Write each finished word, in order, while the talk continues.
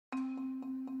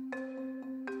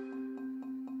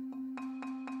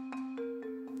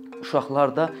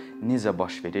Uşaqlarda necə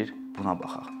baş verir, buna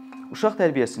baxaq. Uşaq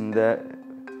tərbiyəsində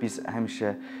biz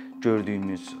həmişə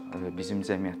gördüyümüz, bizim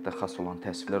cəmiyyətdə xas olan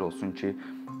təsvirlər olsun ki,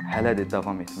 hələ də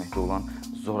davam etməkdə olan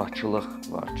zorakılıq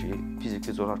var ki,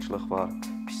 fiziki zorakılıq var,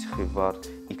 psixi var,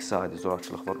 iqtisadi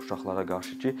zorakılıq var uşaqlara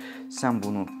qarşı ki, sən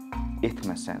bunu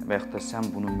etməsən və yaxud da sən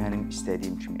bunu mənim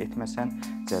istədiyim kimi etməsən,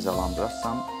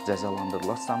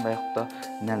 cəzalandırılarsan və yaxud da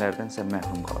nələrdənsə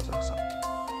məhrum qalacaqsan.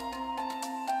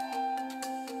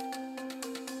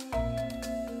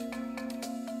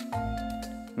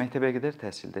 Məktəbəqədər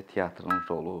təhsildə teatrın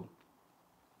rolu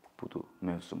budur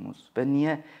mövzumuz və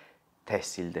niyə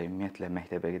təhsildə, ümumiyyətlə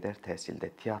məktəbəqədər təhsildə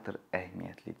teatr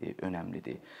əhəmiyyətlidir,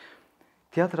 önəmlidir.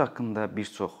 Teatr haqqında bir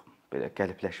çox belə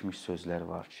qəlibləşmiş sözlər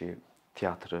var ki,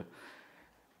 teatrı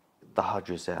daha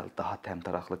gözəl, daha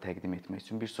təmtəraqlı təqdim etmək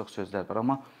üçün bir çox sözlər var.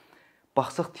 Amma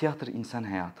baxsaq teatr insan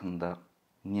həyatında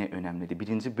niyə önəmlidir?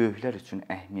 Birinci, böyüklər üçün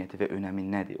əhəmiyyəti və önəmi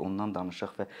nədir? Ondan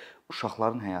danışaq və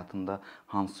uşaqların həyatında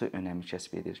hansı önəmi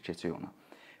kəsb edir, keçək ona.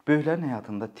 Böyüklərin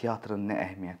həyatında teatrın nə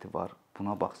əhəmiyyəti var?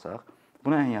 Buna baxsaq,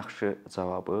 buna ən yaxşı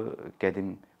cavabı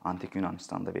qədim antik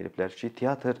Yunanistanda veriblər ki,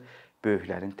 teatr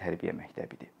böyüklərin tərbiyə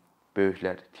məktəbidir.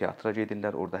 Böyüklər teatra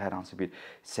gedirlər, orada hər hansı bir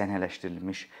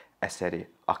səhnələşdirilmiş əsəri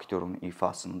aktyorun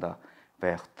ifasında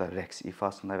və yaxud da rəqs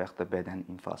ifasında və yaxud da bədən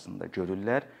ifasında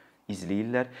görürlər,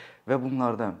 izləyirlər və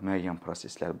bunlarda müəyyən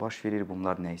proseslər baş verir.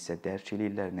 Bunlar nə isə dərk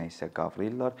edirlər, nə isə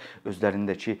qavrayırlar.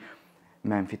 Özlərindəki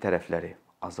mənfi tərəfləri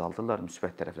azaldırlar,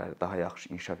 müsbət tərəfləri daha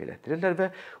yaxşı inkişaf elətdirirlər və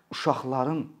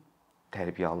uşaqların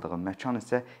tərbiyə aldığı məkan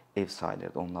isə ev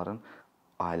sayılır, onların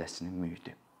ailəsinin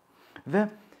mühiti. Və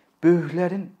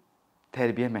böyüklərin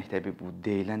tərbiyə məktəbi bu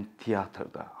deyilən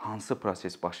teatrda hansı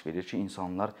proses baş verir ki,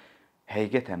 insanlar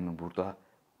həqiqətənmi burada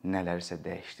nələrsə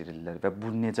dəyişdirirlər və bu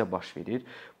necə baş verir?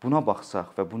 Buna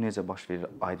baxsaq və bu necə baş verir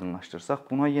aydınlaşdırsaq,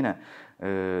 buna yenə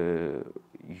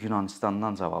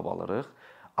Yunanistandan cavab alırıq.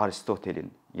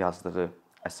 Aristotelin yazdığı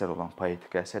əsər olan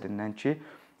poetika əsərindən ki,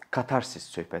 katarsis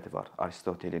söhbəti var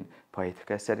Aristotelin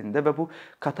poetika əsərində və bu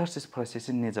katarsis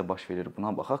prosesi necə baş verir buna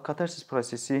baxaq. Katarsis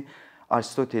prosesi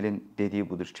Aristotelin dediyi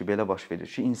budur ki, belə baş verir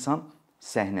ki, insan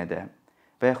səhnədə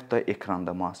və yaxud da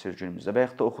ekranda, müasir günümüzdə və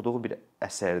yaxud da oxuduğu bir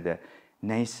əsərdə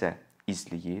nə isə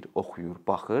izləyir, oxuyur,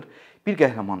 baxır, bir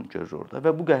qəhrəman görür orada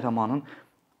və bu qəhrəmanın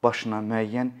başına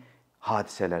müəyyən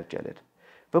hadisələr gəlir.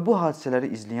 Və bu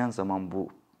hadisələri izləyən zaman, bu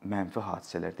mənfi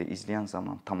hadisələrdə izləyən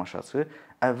zaman tamaşaçı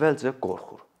əvvəlcə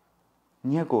qorxur.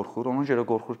 Niyə qorxur? Ona görə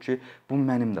qorxur ki, bu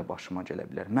mənim də başıma gələ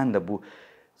bilər. Mən də bu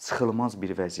çıxılmaz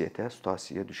bir vəziyyətə,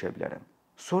 situasiyaya düşə bilərəm.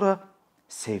 Sonra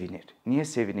sevinir. Niyə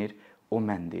sevinir? O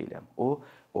mən deyiləm. O,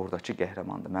 oradakı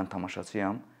qəhrəmandır. Mən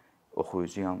tamaşaçıyam,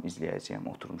 oxuyucuyam, izləyəcəyəm,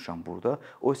 oturmuşam burada.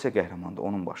 O isə qəhrəmandır,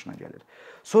 onun başına gəlir.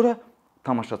 Sonra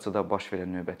tamaşaçıda baş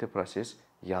verən növbəti proses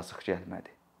yazıq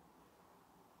gəlmədi.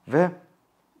 Və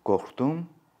qorxdum,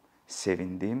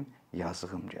 sevindim,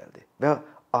 yazığım gəldi. Və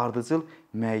ardıcıl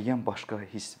müəyyən başqa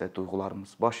hiss və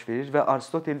duyğularımız baş verir və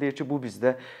Aristotel deyir ki, bu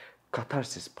bizdə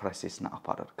katarsis prosesinə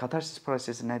aparır. Katarsis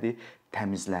prosesi nədir?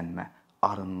 Təmizlənmə,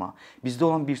 arınma. Bizdə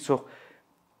olan bir çox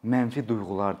mənfi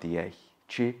duyğular deyək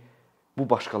ki, bu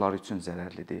başqaları üçün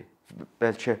zərərlidir.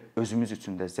 Bəlkə özümüz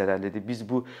üçün də zərərlidir. Biz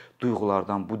bu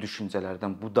duyğulardan, bu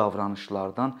düşüncələrdən, bu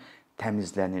davranışlardan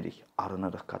təmizlənirik,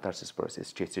 arınırıq, katarsis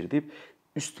prosesi keçirdib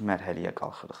üst mərhələyə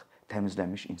qalxırıq,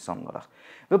 təmizlənmiş insan olaraq.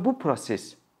 Və bu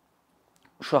proses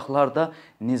uşaqlarda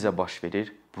necə baş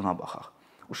verir, buna baxaq.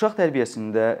 Uşaq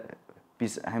tərbiyəsində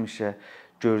biz həmişə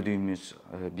gördüyümüz,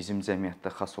 bizim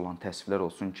cəmiyyətdə xas olan təsvirlər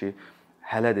olsun ki,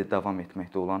 hələ də davam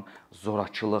etməkdə olan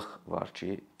zorakılıq var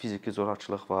ki, fiziki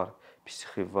zorakılıq var,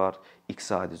 psixi var,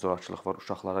 iqtisadi zorakılıq var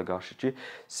uşaqlara qarşı ki,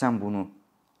 sən bunu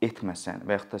etməsən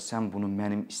və yaxud da sən bunu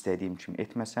mənim istədiyim kimi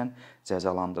etməsən,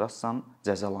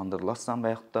 cəzalandırılarsan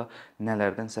və yaxud da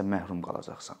nələrdənsə məhrum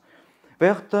qalacaqsan.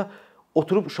 Və yaxud da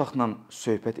oturub uşaqla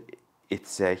söhbət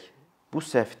etsək, bu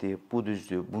səhvdir, bu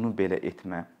düzdür, bunu belə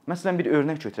etmə. Məsələn, bir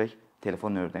örnək götürək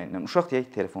telefon örnəyindən. Uşaq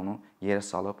deyək, telefonu yerə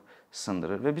salıb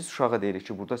sındırır və biz uşağa deyirik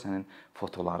ki, burada sənin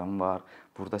fotoların var,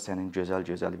 burada sənin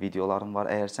gözəl-gözəl videoların var.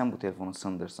 Əgər sən bu telefonu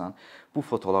sındırsan, bu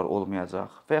fotolar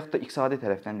olmayacaq. Və yaxud da iqtisadi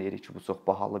tərəfdən deyirik ki, bu çox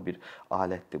bahalı bir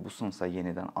alətdir, bu sınsa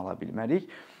yenidən ala bilmərik.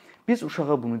 Biz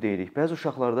uşağa bunu deyirik. Bəzi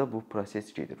uşaqlarda bu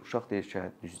proses gedir. Uşaq deyir ki,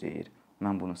 düz deyir,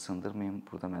 mən bunu sındırmayım,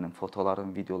 burada mənim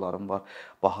fotolarım, videolarım var,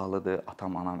 bahalıdır,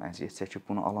 atam, anam əziyyət çəkib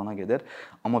bunu alana qədər.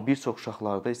 Amma bir çox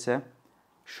uşaqlarda isə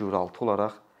şuuraltı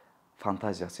olaraq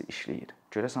fantaziyası işləyir.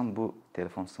 Görəsən, bu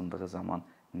telefon sındığı zaman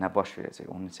nə baş verəcək?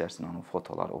 Onun içərisindən o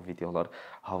fotolar, o videolar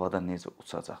havada necə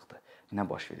uçacaqdır? Nə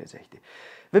baş verəcəkdir?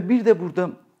 Və bir də burada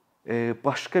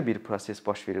başqa bir proses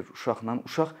baş verir uşaqla.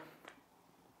 Uşaq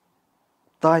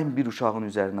daim bir uşağın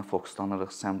üzərinə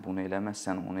fokuslanırıq. Sən bunu eləmə,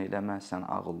 sən onu eləmə, sən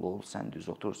ağıllı ol, sən düz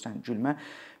otur, sən gülmə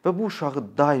və bu uşağı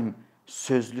daim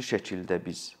sözlü şəkildə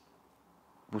biz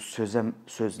bu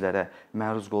sözlərə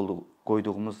məruz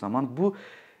qoyduğumuz zaman bu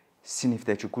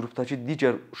sinifdəki, qrupdakı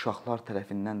digər uşaqlar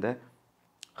tərəfindən də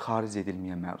xaric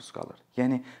edilməyə məruz qalır.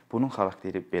 Yəni bunun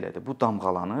xarakteri belədir. Bu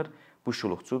damğalanır, bu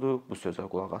şuluqçudur, bu sözə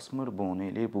qulaq asmır, bu onu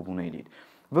eləyir, bu bunu eləyir.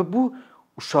 Və bu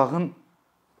uşağın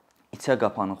içə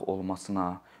qapanıq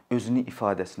olmasına, özünün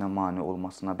ifadəsinə mane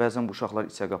olmasına, bəzən bu uşaqlar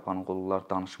içə qapanıq olurlar,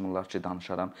 danışmırlar ki,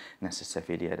 danışaram, nəsə səhv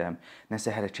eləyərəm,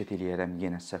 nəsə hərəkət eləyərəm,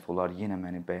 yenə səhv olar, yenə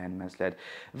məni bəyənməzlər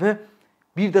və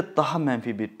bir də daha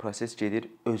mənfi bir proses gedir,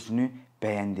 özünü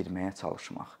bəyəndirməyə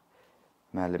çalışmaq.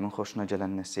 Müəllimin xoşuna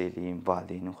gələn nəsə eləyim,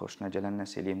 valideynin xoşuna gələn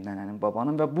nəsə eləyim, nənənin,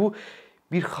 babanın və bu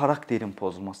bir xarakterin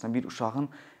pozulmasına, bir uşağın,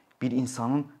 bir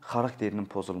insanın xarakterinin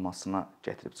pozulmasına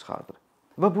gətirib çıxardır.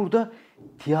 Və burada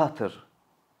teatr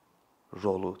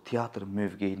rolu, teatr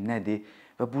mövqeyi nədir?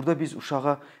 Və burada biz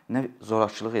uşağa nə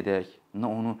zorakılıq edək, nə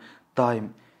onu daim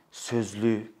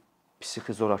sözlü,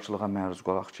 psixi zorakılığa məruz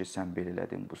qalaq ki, sən belə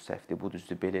elədin, bu səhvdir, bu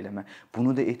düzdür, belə eləmə.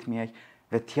 Bunu da etməyək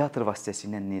və teatr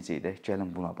vasitəsilə necə edək?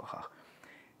 Gəlin buna baxaq.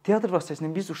 Teatr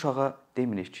vasitəsilə biz uşağa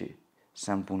demirik ki,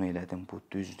 sən bunu elədin, bu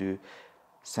düzdür,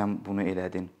 sən bunu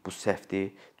elədin, bu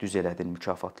səhvdir, düz elədin,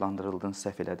 mükafatlandırıldın,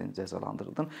 səhv elədin,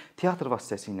 cəzalandırıldın. Teatr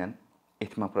vasitəsilə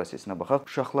etmə prosesinə baxaq.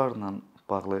 Uşaqlarla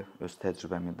bağlı öz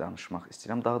təcrübəmi danışmaq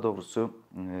istəyirəm. Daha doğrusu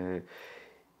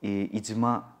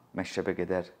icma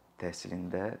Məktəbəqədər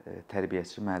təhsilində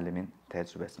tərbiyəçi müəllimin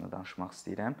təcrübəsini danışmaq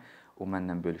istəyirəm. O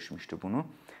mənlə bölüşmüşdü bunu.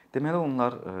 Deməli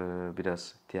onlar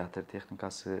biraz teatr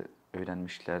texnikası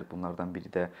öyrənmişdilər. Bunlardan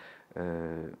biri də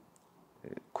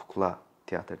kukla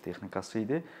teatr texnikası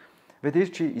idi. Və deyir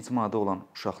ki, icmada olan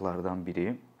uşaqlardan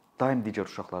biri daim digər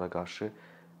uşaqlara qarşı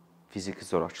fiziki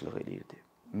zorakılıq eləyirdi.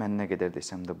 Mən nə qədər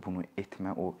desəm də bunu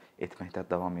etmə, o etməkdə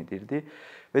davam edirdi.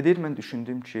 Və deyir, mən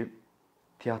düşündüm ki,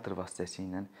 teatr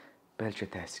vasitəsilə bəlkə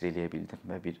təsir eləyə bildim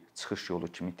və bir çıxış yolu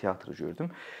kimi teatrı gördüm.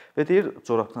 Və deyir,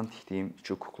 corabdan tikdiyim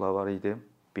 2 kukla var idi.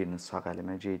 Birini sağ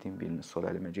əlimə geydim, birini sol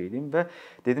əlimə geydim və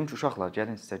dedim ki, uşaqlar,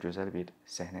 gəlin sizə gözəl bir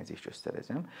səhnəcik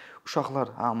göstərəcəm.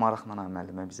 Uşaqlar maraqla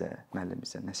müəllim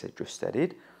bizə nəsə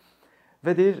göstərir.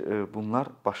 Və deyir,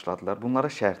 bunlar başladılar.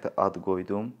 Bunlara şərti ad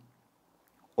qoydum.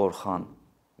 Orxan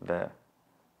və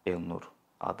Elnur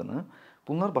adını.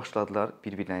 Bunlar başladılar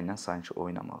bir-birlərindən sanki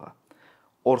oynamağa.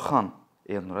 Orxan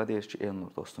Elnura deyir ki,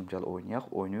 Elnur dostum gəl oynayaq.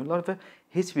 Oynayırlar və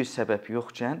heç bir səbəb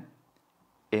yoxkən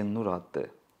Elnur adlı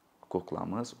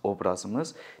kuklamız,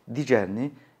 obrazımız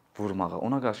digərini vurmağa,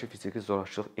 ona qarşı fiziki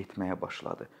zorakılıq etməyə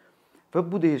başladı. Və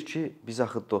bu deyir ki, biz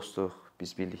axı dostuq,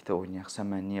 biz birlikdə oynayaq, sən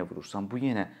məni niyə vurursan? Bu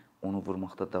yenə onu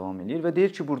vurmaqda davam edir və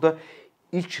deyir ki, burada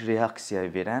ilk reaksiya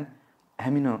verən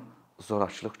həmin o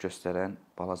zorakılıq göstərən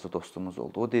balaca dostumuz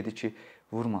oldu. O dedi ki,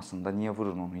 vurmasın da, niyə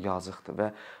vurur onu, yazıqdır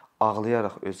və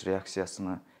ağlayaraq öz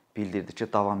reaksiyasını bildirdi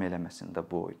ki, davam eləməsin də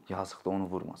bu oyun, yazıqdır,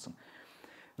 onu vurmasın.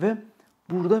 Və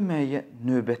burada müəyyən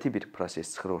növbəti bir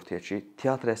proses çıxır ortaya ki,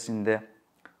 teatr əslində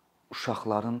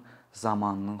uşaqların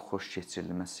zamanının xoş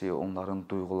keçirilməsi, onların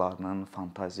duyğularının,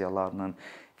 fantaziyalarının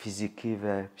fiziki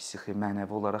və psixi,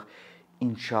 mənəvi olaraq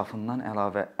inkişafından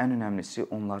əlavə ən önəmlisi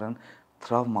onların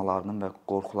travmalarının və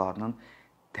qorxularının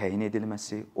təyin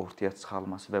edilməsi, ortaya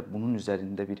çıxarılması və bunun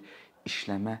üzərində bir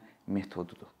işləmə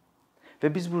metodudur. Və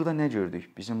biz burada nə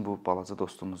gördük? Bizim bu balaca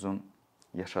dostumuzun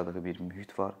yaşadığı bir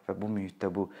mühit var və bu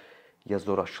mühitdə bu ya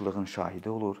zorakılığın şahidi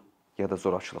olur, ya da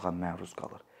zorakılığa məruz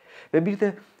qalır. Və bir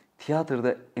də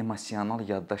teatrda emosional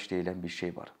yaddaş deyilən bir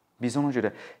şey var. Biz ona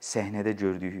görə səhnədə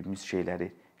gördüyümüz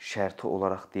şeyləri şərti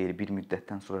olaraq deyil, bir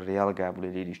müddətdən sonra real qəbul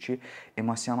edirik ki,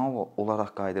 emosional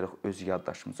olaraq qayıdırıq öz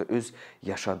yaddaşımıza, öz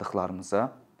yaşadıqlarımıza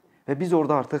və biz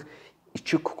orada artıq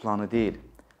 2 kuklanı deyil,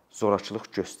 zorakılıq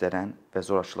göstərən və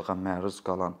zorakılığa məruz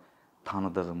qalan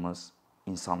tanıdığımız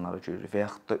insanları görürük və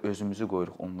yaxud da özümüzü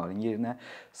qoyuruq onların yerinə.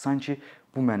 Sanki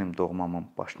bu mənim doğmamın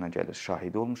başına gəlir,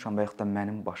 şahidi olmuşam və yaxud da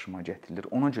mənim başıma gətirilir.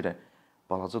 Ona görə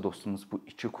balaca dostumuz bu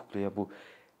 2 kuklaya bu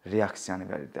reaksiyanı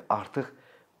verirdi. Artıq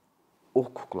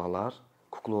o kuklalar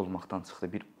kukla olmaqdan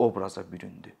çıxdı, bir obraza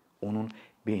büründü. Onun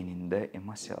beynində,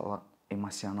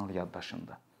 emosional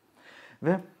yaddaşında.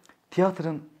 Və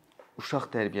teatrın uşaq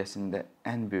tərbiyəsində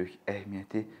ən böyük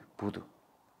əhəmiyyəti budur.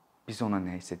 Biz ona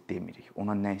nə isə demirik,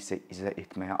 ona nə isə izah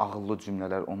etməyə, ağıllı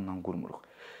cümlələr onunla qurmuruq.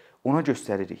 Ona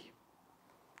göstəririk.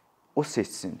 O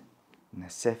seçsin, nə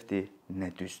səhvdir,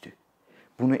 nə düzdür.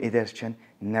 Bunu edərkən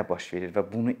nə baş verir və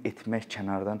bunu etmək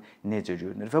kənardan necə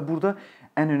görünür. Və burada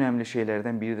ən önəmli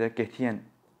şeylərdən biri də qətiyyən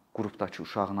qrupdakı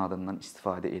uşağın adından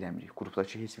istifadə eləmirik.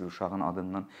 Qrupdakı heç bir uşağın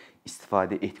adından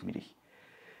istifadə etmirik.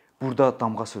 burada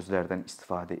damğa sözlərdən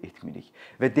istifadə etmirik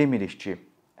və demirik ki,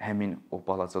 həmin o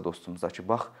balaca dostumuzdakı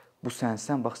bax, bu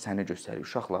sənsən, bax səni göstərir.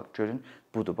 Uşaqlar görün,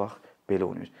 budur, bax belə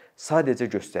oynayır. Sadəcə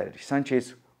göstəririk. Sanki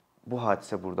heç bu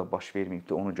hadisə burada baş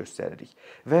verməyibdi, onu göstəririk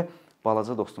və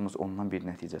balaca dostumuz ondan bir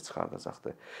nəticə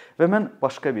çıxardacaqdır. Və mən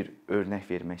başqa bir örnək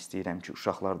vermək istəyirəm ki,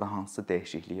 uşaqlarda hansı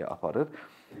dəyişikliyi aparır.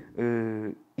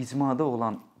 İcmada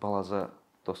olan balaca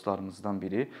dostlarımızdan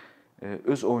biri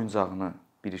öz oyuncağını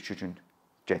 1-2 gün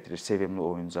gətirir, sevimli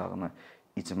oyuncağını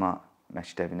icma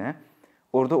məktəbinə.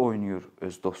 Orada oynayır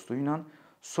öz dostu ilə.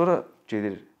 Sonra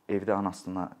gedir evdə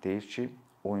anasına deyir ki,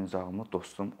 oyuncağımı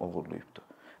dostum oğurlayıbdır.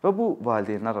 Və bu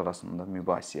valideynlər arasında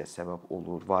mübahisəyə səbəb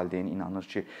olur. Valideyn inanır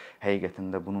ki,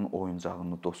 həqiqətən də bunun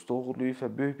oyuncağını dostu oğurlayıb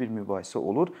və böyük bir mübahisə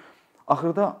olur.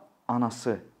 Axırda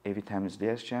anası evi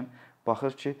təmizləyərkən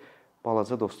baxır ki,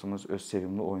 balaca dostumuz öz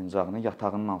sevimli oyuncağını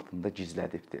yatağının altında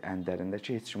gizlədibdir, əndərində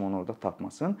ki, heç kim onu orada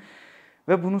tapmasın.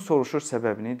 Və bunu soruşur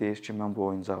səbəbini, deyir ki, mən bu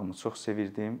oyuncağımı çox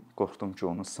sevirdim, qorxdum ki,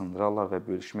 onu sındırarlar və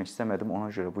bölüşmək istəmədim. Ona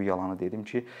görə bu yalanı dedim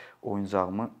ki,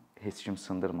 oyuncağımı heç kim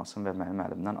sındırmasın və mənim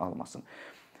əlimdən almasın.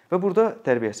 Və burada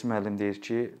tərbiyəçi müəllim deyir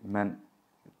ki, mən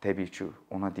təbii ki,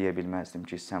 ona deyə bilməzdim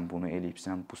ki, sən bunu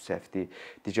eləyibsən, bu səhvdir.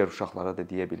 Digər uşaqlara da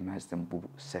deyə bilməzdim, bu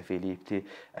səhv eləyibdir,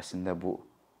 əslində bu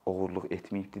oğurluq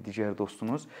etməyibdir digər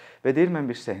dostunuz. Və deyir, mən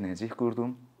bir səhnəcik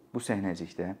qurdum. Bu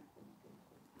səhnəcikdə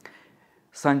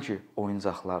sanki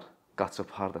oyuncaqlar qaçıb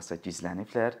hardasa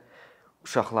gizləniblər.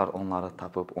 Uşaqlar onları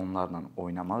tapıb onlarla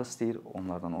oynamaq istəyir,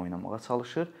 onlarla oynamağa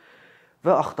çalışır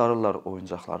və axtarırlar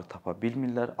oyuncaqları tapa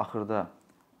bilmirlər. Axırda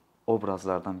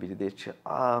obrazlardan biri deyir ki,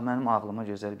 mənim ağlıma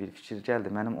gözəl bir fikir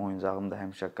gəldi, mənim oyuncağım da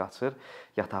həmişə qaçır,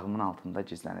 yatağımın altında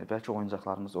gizlənir. Bəlkə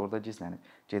oyuncaqlarımız orada gizlənir,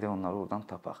 gedək onları oradan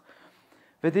tapaq.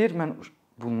 Və deyir, mən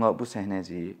bu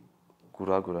səhnəciyi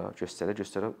qura-qura,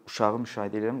 göstərə-göstərə uşağı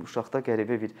müşahidə edirəm. Uşaqda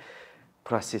qəribə bir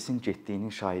prosesin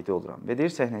getdiyinin şahidi oluram. Və deyir,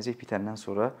 səhnəcik bitəndən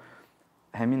sonra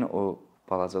həmin o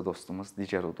balaca dostumuz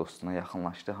digər o dostuna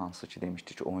yaxınlaşdı, hansı ki,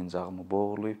 demişdi ki, oyuncağımı bu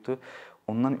oğurlayıbdı.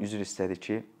 Ondan üzr istədi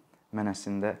ki,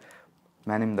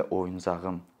 mənim də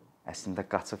oyuncağım əslində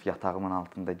qaçıb yatağımın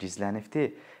altında gizlənibdi.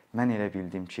 Mən elə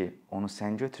bildim ki, onu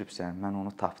sən götürübsən, mən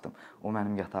onu tapdım. O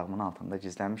mənim yatağımın altında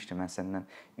gizlənmişdi. Mən səndən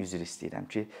üzr istəyirəm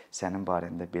ki, sənin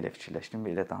barəndə belə fikirləşdim,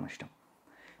 belə danışdım.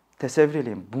 Təsəvvür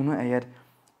edin, bunu əgər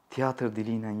teatr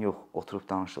dili ilə yox, oturub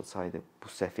danışılsaydı, bu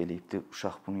səhv eləyibdi,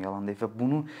 uşaq bunu yalan deyib və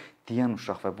bunu deyən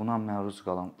uşaq və buna məruz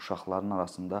qalan uşaqların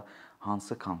arasında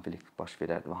hansı konflikt baş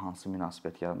verərdi və hansı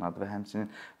münasibət yaranardı və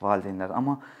həmçinin valideynlər.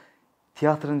 Amma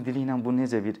teatrın dili ilə bu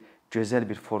necə bir gözəl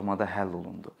bir formada həll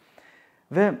olundu.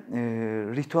 Və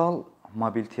ritual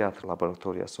mobil teatr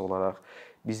laboratoriyası olaraq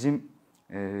bizim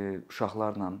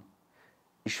uşaqlarla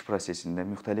iş prosesində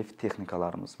müxtəlif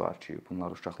texnikalarımız var ki,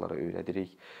 bunları uşaqlara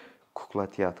öyrədirik. Kukla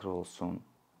teatrı olsun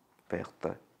və yaxud da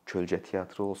kölgə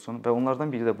teatrı olsun və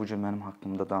onlardan biri də bu gün mənim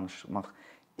haqqımda danışmaq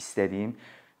istədiyim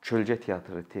kölgə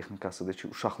teatrı texnikasıdır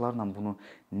ki, uşaqlarla bunu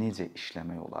necə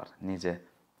işləmək olar, necə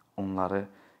onları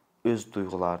öz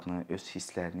duyğularını, öz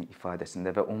hisslərini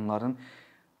ifadəsində və onların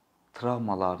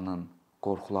travmalarının,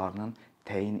 qorxularının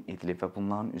təyin edilib və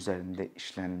bunların üzərində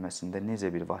işlənilməsində necə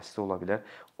bir vasitə ola bilər,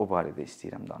 o barədə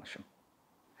istəyirəm danışım.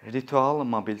 Ritual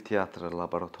mobil teatr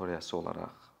laboratoriyası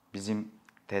olaraq bizim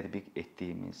tətbiq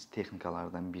etdiyimiz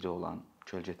texnikalardan biri olan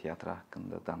kölgə teatrı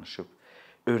haqqında danışıb,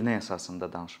 örnək əsasında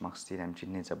danışmaq istəyirəm ki,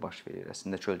 necə baş verir.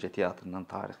 Əslində kölgə teatrının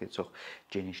tarixi çox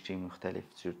genişdir, müxtəlif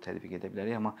cür tətbiq edə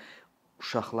bilərik, amma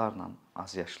uşaqlarla,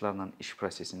 azyaşlılarla iş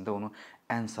prosesində onu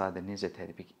ən sadə necə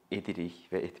tətbiq edirik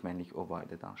və etməliyik o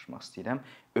barədə danışmaq istəyirəm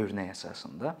örnək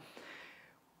əsasında.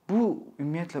 Bu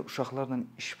ümumiyyətlə uşaqlarla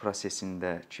iş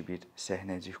prosesində ki, bir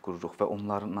səhnəcik qururuq və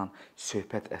onlarla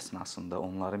söhbət əsnasında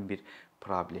onların bir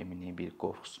problemini, bir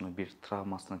qorxusunu, bir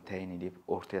travmasını təyin edib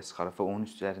ortaya çıxarıb və onun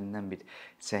üzərindən bir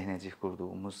səhnəcik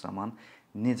qurduğumuz zaman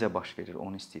necə baş verir,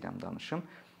 onu istəyirəm danışım.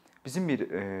 Bizim bir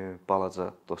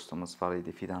balaca dostumuz var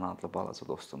idi, Fidan adlı balaca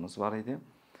dostumuz var idi.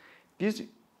 Biz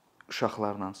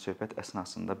uşaqlarla söhbət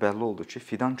əsnasında bəlli oldu ki,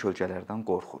 Fidan kölgələrdən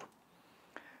qorxur.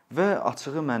 Və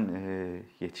açığı mən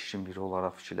yetişkin biri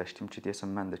olaraq fikirləşdim ki, deyəsən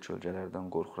mən də kölgələrdən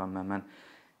qorxuram. Mən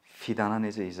Fidana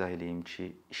necə izah edeyim ki,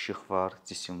 işıq var,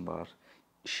 cisim var.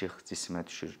 İşıq cisimə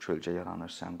düşür, kölgə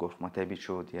yaranır, sən qorxma. Təbii ki,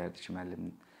 o deyərdi ki, müəllim,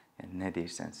 nə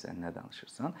deyirsən sən, nə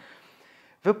danışırsan.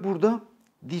 Və burada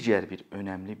digər bir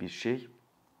önəmli bir şey,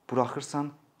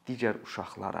 buraxırsan digər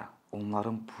uşaqlara,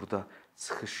 onların burada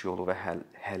çıxış yolu və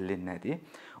həlli nədir?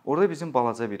 Orada bizim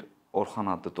balaca bir Orxan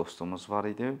adlı dostumuz var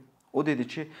idi. O dedi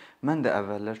ki, mən də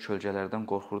əvvəllər kölgələrdən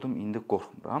qorxurdum, indi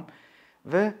qorxmuram.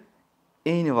 Və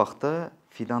eyni vaxtda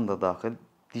Fidan da daxil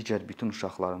digər bütün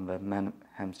uşaqların və mən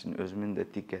həmçinin özümün də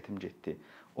diqqətim getdi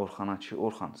Orxana ki,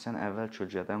 Orxan, sən əvvəl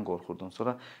kölgədən qorxurdun,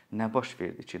 sonra nə baş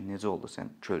verdi ki, necə oldu sən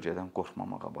kölgədən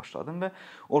qorxmamağa başladın? Və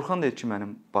Orxan dedi ki,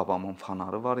 mənim babamın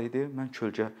fanarı var idi, mən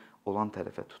kölgə olan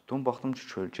tərəfə tutdum, baxdım ki,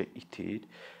 kölgə itir,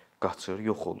 qaçır,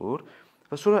 yox olur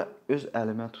və sonra öz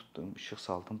əlimə tutdum, işıq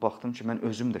saldım, baxdım ki, mən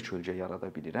özüm də kölgə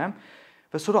yarada bilirəm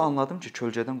və sonra anladım ki,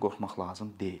 kölgədən qorxmaq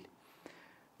lazım deyil.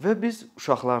 Və biz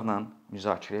uşaqlarla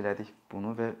müzakirə elədik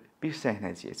bunu və bir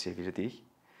səhnəciyə çevirdik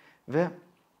və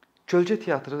kölgə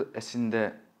teatrı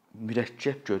əslində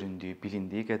mürəkkəb göründüyü,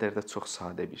 bilindiyi qədər də çox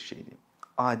sadə bir şeydir.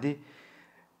 Adi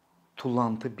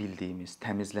tullantı bildiyimiz,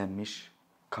 təmizlənmiş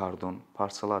kardon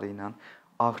parçaları ilə,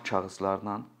 ağ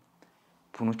kağızlarla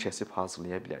bunu kəsib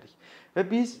hazırlaya bilərik. Və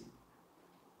biz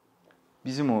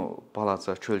bizim o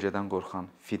balaca kölgədən qorxan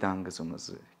fidan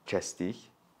qızımızı kəsdik,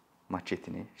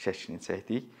 maketini, şəklini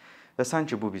çəkdik və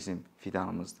sanki bu bizim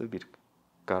fidanımızdır, bir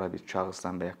qara bir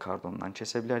kağızdan və ya kardondan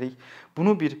kəsə bilərik.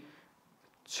 Bunu bir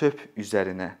çöp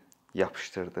üzərinə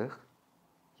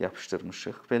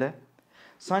yapışdırmışıq belə.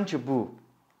 Sanki bu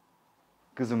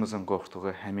qızımızın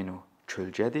qorxduğu həmin o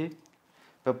kölgədir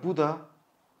və bu da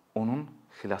onun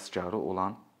xilaskarı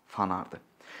olan fanardır.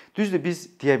 Düzdür, biz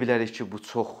deyə bilərik ki, bu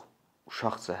çox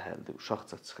uşaqca həldir,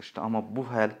 uşaqca çıxışdır. Amma bu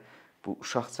həll, bu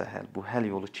uşaqca həll, bu həll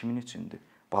yolu kimin üçündür?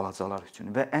 Balacalar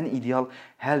üçün. Və ən ideal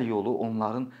həll yolu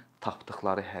onların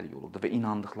tapdıqları həll yoludur və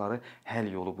inandıqları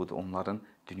həll yolu budur onların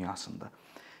dünyasında.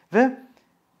 Və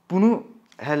bunu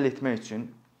həll etmək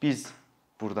üçün biz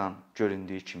buradan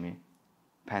göründüyü kimi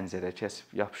pəncərə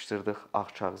kəsib yapışdırdıq ağ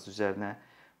kağız üzərinə.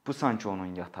 Bu sanki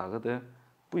onun yatağıdır,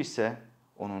 bu isə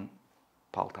onun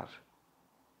paltar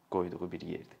qoyduğu bir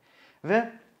yerdir. Və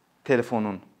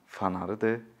telefonun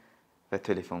fanarıdır və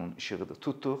telefonun işığıdır.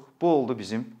 Tutduq, bu oldu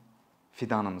bizim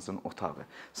fidanımızın otağı.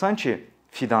 Sanki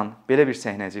fidan, belə bir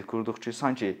səhnəcik qurduq ki,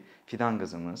 sanki fidan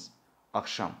qızımız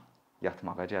axşam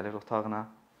yatmağa gəlir otağına.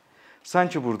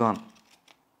 Sanki buradan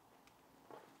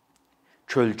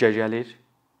kölgə gəlir,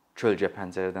 kölgə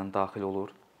pəncərədən daxil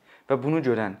olur və bunu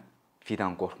görən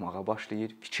fidan qorxmağa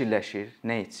başlayır, fikirləşir,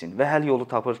 nə etsin və həll yolu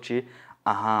tapır ki,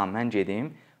 aha, mən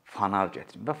gedim, fanar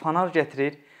gətirim və fanar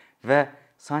gətirir və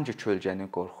sanki kölgəni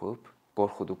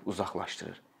qorxudub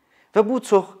uzaqlaşdırır. Və bu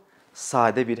çox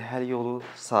sadə bir həll yolu,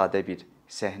 sadə bir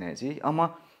səhnəcik,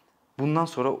 amma bundan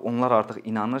sonra onlar artıq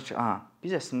inanır ki, aha,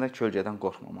 biz əslində kölgədən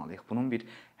qorxmamalıyıq. Bunun bir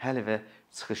həll və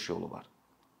çıxış yolu var.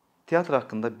 Teatr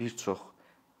haqqında bir çox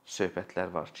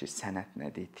söhbətlər var ki, sənət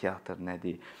nədir, teatr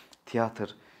nədir,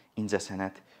 teatr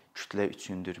incəsənət kütlə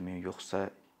üçündürmü, yoxsa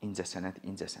incəsənət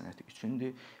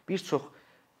üçündür? Bir çox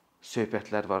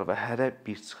söhbətlər var və hərə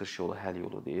bir çıxış yolu, həll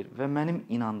yolu deyir və mənim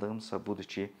inandığımsa budur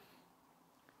ki,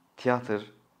 teatr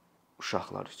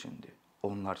uşaqlar üçündür,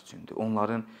 onlar üçündür.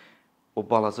 Onların o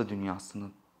balaca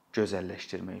dünyasını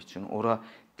gözəlləşdirmək üçün, ora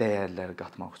dəyərlər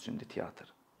qatmaq üçündür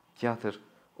teatr. Teatr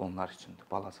onlar üçündür,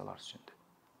 balacalar üçündür.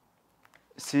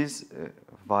 Siz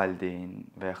valideyn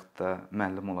və yaxud da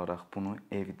müəllim olaraq bunu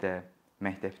evdə,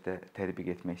 məktəbdə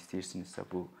tətbiq etmək istəyirsinizsə,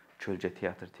 bu kölgə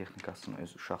teatr texnikasını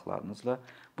öz uşaqlarınızla,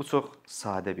 bu çox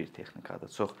sadə bir texnikadır,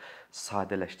 çox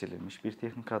sadələşdirilmiş bir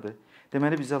texnikadır.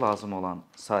 Deməli, bizə lazım olan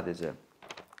sadəcə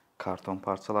karton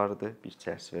parçalarıdır, bir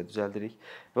çərçivə düzəldirik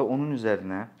və onun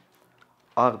üzərinə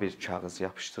ağ bir kağız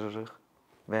yapışdırırıq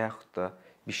və yaxud da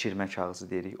bişirmə kağızı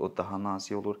deyirik, o daha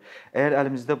nazik olur. Əgər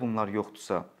əlimizdə bunlar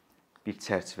yoxdursa, bir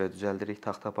çərçivə düzəldirik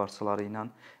taxta parçaları ilə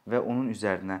və onun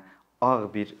üzərinə ağ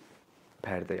bir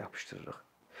pərdə yapışdırırıq.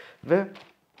 Və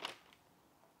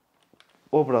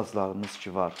obrazlarımız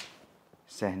ki var,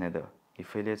 səhnədə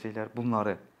ifa eləyəcəklər.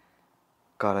 Bunları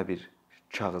qara bir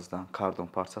kağızdan, kardon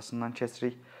parçasından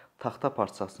kəsirik. Taxta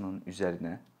parçasının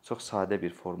üzərinə çox sadə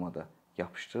bir formada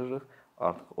yapışdırırıq.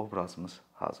 Artıq obrazımız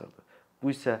hazırdır.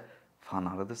 Bu isə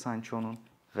fanarıdır sanki onun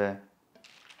və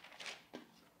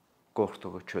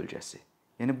qorxduğu kölgəsi.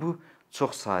 Yəni bu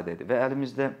çox sadədir və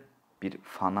əlimizdə bir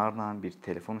fanarla, bir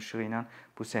telefon işığı ilə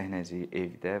bu səhnəciyi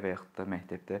evdə və yaxud da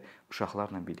məktəbdə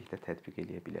uşaqlarla birlikdə tətbiq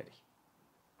edə bilərik.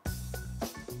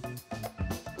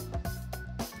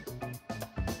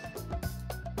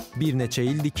 Bir neçə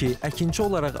ildir ki, Əkinçi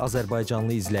olaraq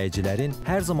Azərbaycanlı izləyicilərin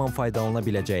hər zaman faydalana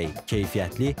biləcəyi,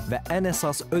 keyfiyyətli və ən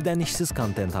əsas ödənişsiz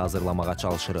kontent hazırlamağa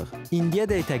çalışırıq.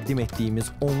 İndiyədək təqdim etdiyimiz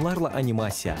onlarla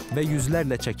animasiya və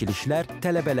yüzlərlə çəkilişlər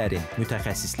tələbələrin,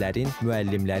 mütəxəssislərin,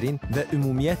 müəllimlərin və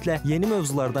ümumiyyətlə yeni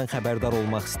mövzulardan xəbərdar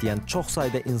olmaq istəyən çox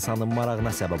sayda insanın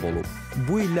marağına səbəb olub.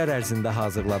 Bu illər ərzində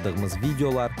hazırladığımız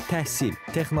videolar təhsil,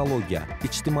 texnologiya,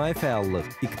 ictimai fəallıq,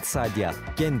 iqtisadiyyat,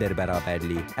 gender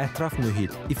bərabərliyi, ətraf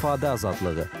mühit, istifadə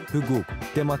azadlığı, hüquq,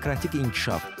 demokratik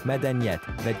inkişaf, mədəniyyət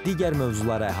və digər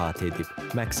mövzuları əhatə edib.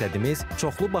 Məqsədimiz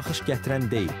çoxlu baxış gətirən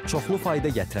deyil, çoxlu fayda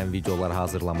gətirən videolar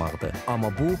hazırlamaqdır.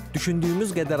 Amma bu,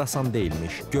 düşündüyümüz qədər asan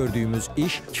deyilmiş. Gördüyümüz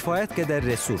iş kifayət qədər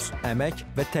resurs, əmək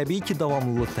və təbii ki,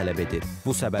 davamlılıq tələb edir.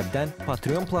 Bu səbəbdən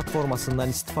Patreon platformasından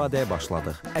istifadəyə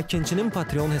başladıq. Əkinçinin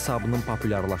Patreon hesabının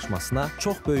populyarlaşmasına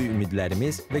çox böyük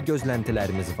ümidlərimiz və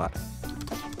gözləntilərimiz var.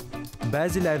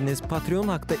 Bəziləriniz Patreon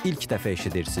haqda ilk dəfə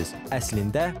eşidirsiniz.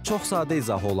 Əslində, çox sadə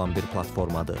izahı olan bir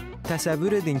platformadır.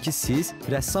 Təsəvvür edin ki, siz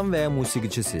rəssam və ya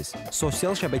musiqiçisiniz.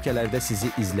 Sosial şəbəkələrdə sizi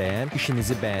izləyən,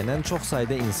 işinizi bəyənən çox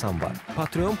sayda insan var.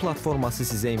 Patreon platforması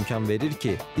sizə imkan verir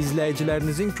ki,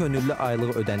 izləyicilərinizin könüllü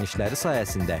aylıq ödənişləri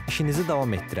sayəsində işinizi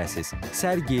davam etdirəsiniz.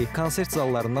 Sərgi, konsert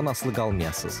zallarından asılı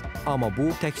qalmayasınız. Amma bu,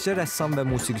 təkcə rəssam və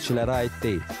musiqiçilərə aid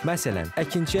deyil. Məsələn,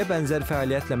 Əkinçiyə bənzər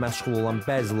fəaliyyətlə məşğul olan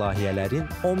bəzi layihələrin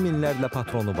 10 minlərlə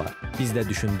patronu var. Biz də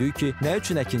düşündük ki, nə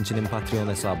üçün Əkinçinin Patreon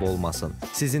hesabı olmasın?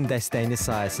 Sizin dəstəyiniz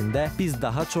sayəsində biz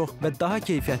daha çox və daha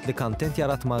keyfiyyətli kontent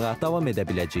yaratmağa davam edə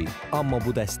biləcəyik. Amma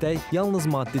bu dəstək yalnız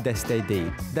maddi dəstək deyil.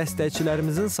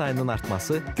 Dəstəkçilərimizin sayının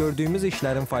artması gördüyümüz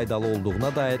işlərin faydalı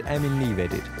olduğuna dair əminlik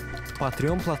verir.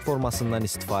 Patreon platformasından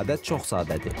istifadə çox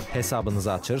sadədir.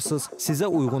 Hesabınızı açırsınız, sizə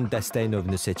uyğun dəstək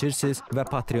növünü seçirsiniz və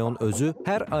Patreon özü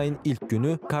hər ayın ilk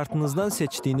günü kartınızdan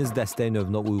seçdiyiniz dəstək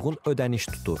növünə uyğun ödəniş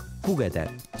tutur. Bu qədər.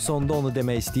 Sonda onu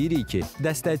demək istəyirik ki,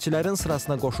 dəstəkçilərin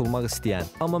sırasına qoşulmaq istəyən,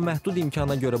 amma məhdud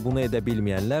imkana görə bunu edə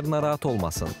bilməyənlər narahat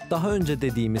olmasın. Daha öncə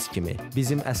dediyimiz kimi,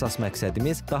 bizim əsas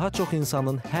məqsədimiz daha çox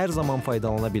insanın hər zaman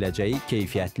faydalana biləcəyi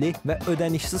keyfiyyətli və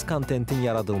ödənişsiz kontentin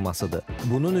yaradılmasıdır.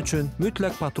 Bunun üçün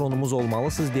mütləq patronumuz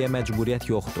olmalısınız deyə məcburiyyət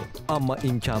yoxdur. Amma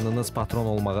imkanınız patron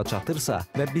olmağa çatırsa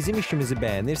və bizim işimizi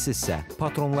bəyənirsinizsə,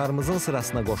 patronlarımızın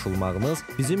sırasına qoşulmağınız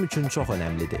bizim üçün çox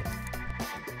önəmlidir.